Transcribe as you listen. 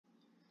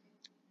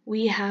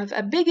we have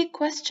a big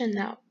question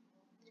now.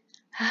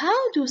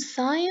 How do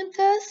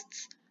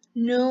scientists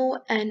know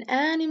an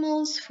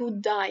animal's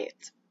food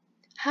diet?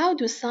 How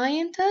do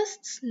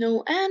scientists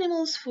know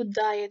animals' food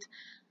diet?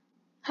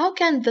 How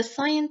can the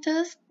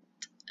scientist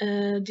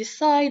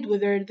decide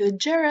whether the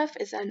giraffe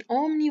is an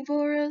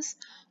omnivorous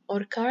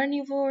or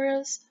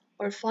carnivorous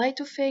or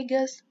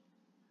phytophagous?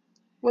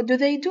 What do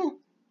they do?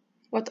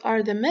 What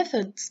are the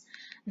methods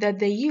that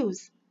they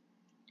use?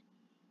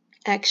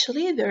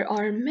 Actually, there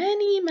are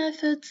many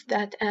methods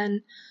that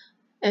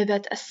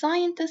a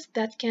scientist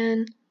that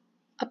can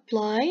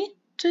apply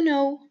to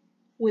know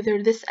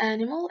whether this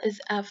animal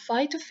is a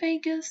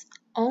phytophagous,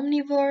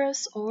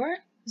 omnivorous, or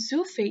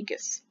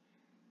zoophagous.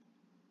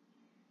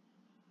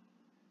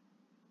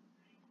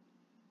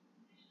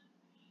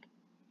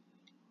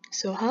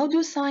 So how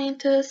do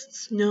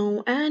scientists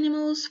know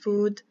animals'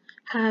 food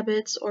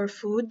habits or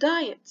food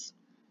diets?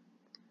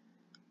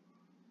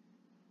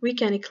 We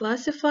can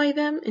classify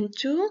them in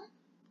two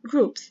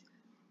groups.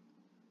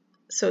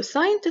 So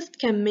scientists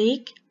can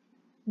make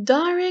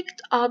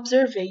direct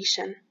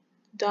observation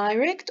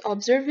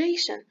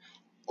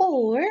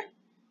or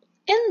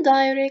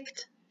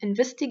indirect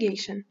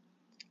investigation.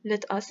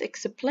 Let us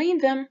explain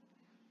them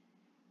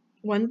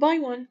one by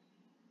one.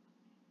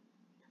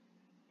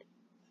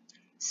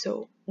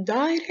 So,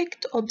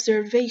 direct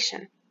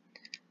observation.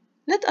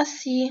 Let us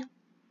see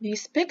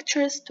these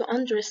pictures to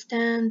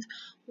understand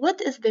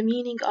what is the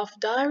meaning of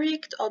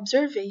direct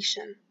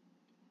observation.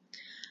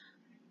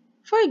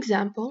 For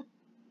example,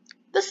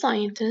 the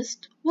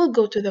scientist will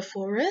go to the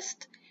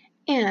forest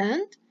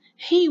and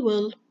he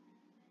will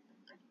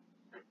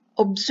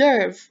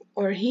observe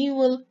or he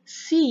will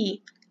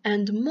see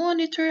and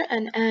monitor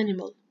an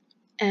animal,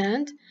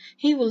 and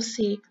he will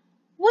see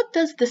what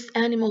does this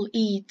animal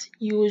eat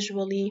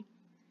usually.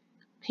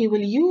 He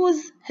will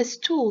use his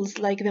tools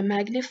like the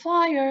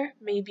magnifier,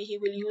 maybe he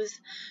will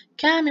use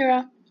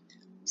camera.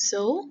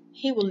 So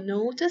he will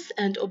notice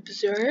and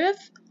observe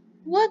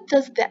what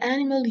does the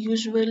animal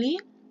usually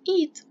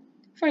eat.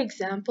 For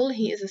example,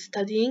 he is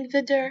studying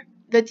the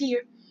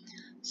deer.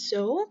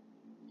 So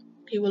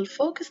he will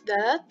focus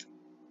that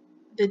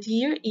the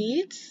deer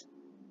eats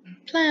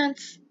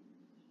plants,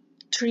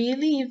 tree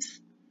leaves.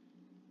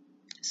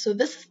 So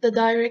this is the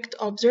direct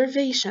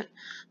observation.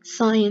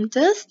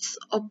 Scientists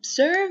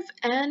observe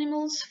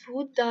animals'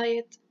 food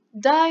diet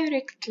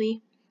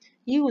directly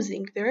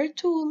using their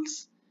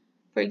tools.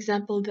 For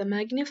example, the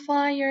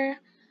magnifier,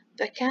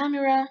 the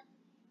camera.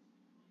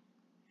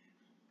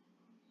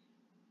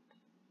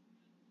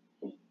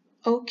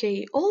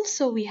 Okay,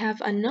 also we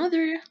have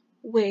another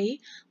way,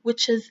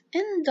 which is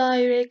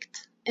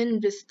indirect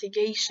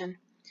investigation.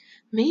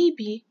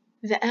 Maybe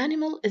the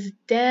animal is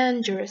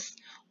dangerous.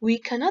 We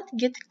cannot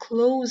get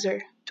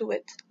closer to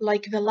it,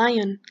 like the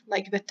lion,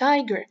 like the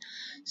tiger.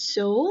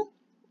 So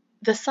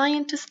the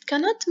scientist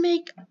cannot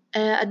make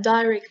a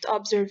direct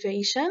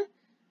observation.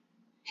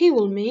 He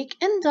will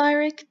make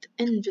indirect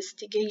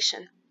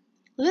investigation.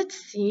 Let's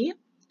see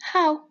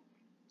how.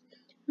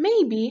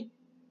 Maybe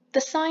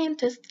the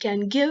scientist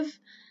can give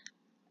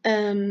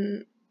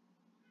an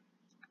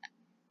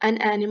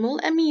animal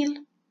a meal.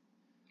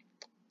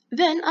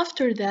 Then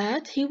after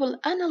that, he will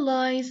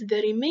analyze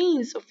the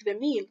remains of the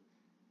meal.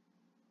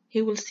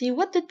 He will see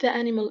what did the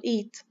animal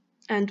eat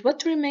and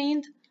what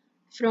remained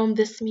from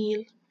this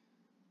meal.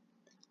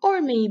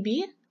 Or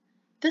maybe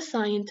the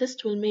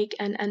scientist will make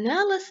an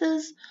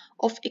analysis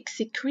of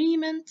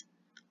excrement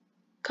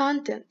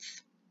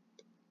contents.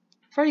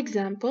 For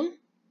example,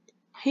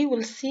 he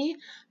will see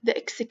the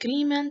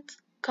excrement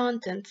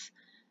contents.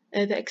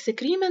 The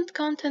excrement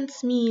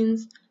contents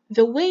means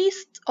the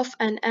waste of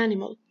an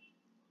animal.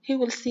 He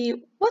will see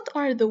what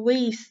are the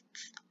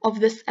wastes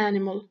of this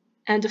animal,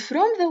 and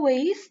from the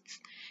wastes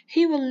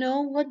he will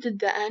know what did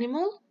the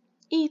animal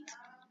eat.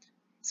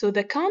 So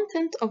the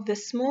content of the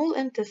small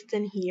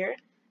intestine here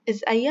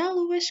is a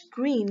yellowish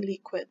green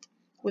liquid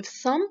with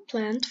some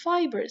plant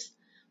fibers.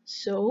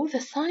 So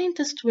the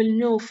scientist will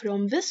know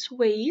from this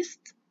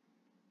waste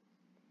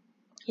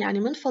يعني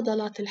من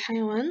فضلات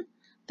الحيوان,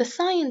 the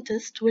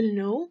scientist will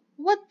know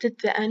what did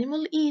the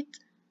animal eat.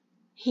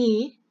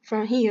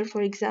 From here,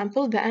 for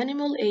example, the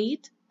animal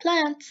ate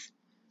plants.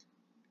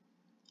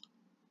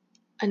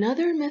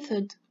 Another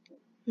method,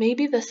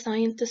 maybe the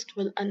scientist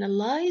will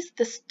analyze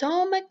the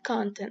stomach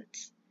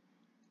contents.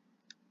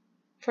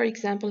 For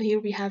example, here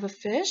we have a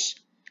fish,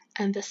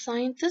 and the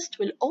scientist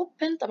will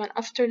open, طبعا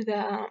after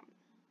the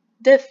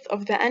death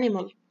of the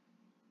animal,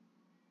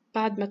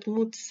 بعد ما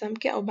تموت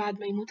السمكة أو بعد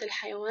ما يموت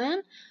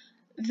الحيوان,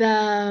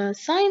 the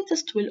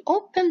scientist will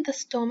open the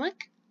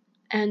stomach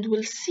and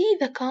will see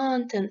the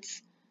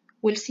contents,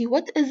 will see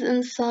what is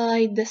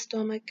inside the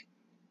stomach.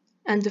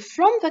 And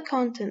from the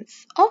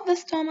contents of the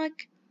stomach,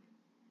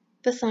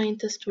 the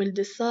scientist will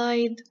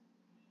decide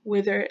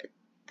whether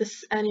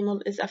this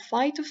animal is a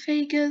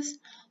phytophagous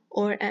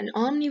or an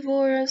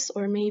omnivorous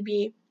or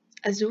maybe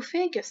a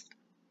zoophagous.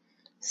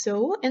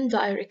 So,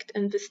 indirect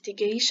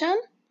investigation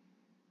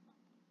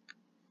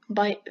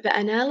by the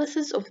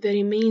analysis of the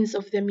remains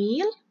of the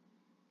meal,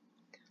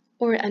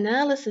 or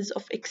analysis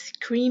of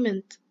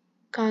excrement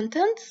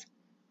contents,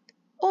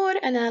 or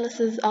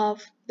analysis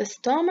of the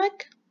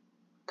stomach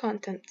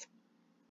content.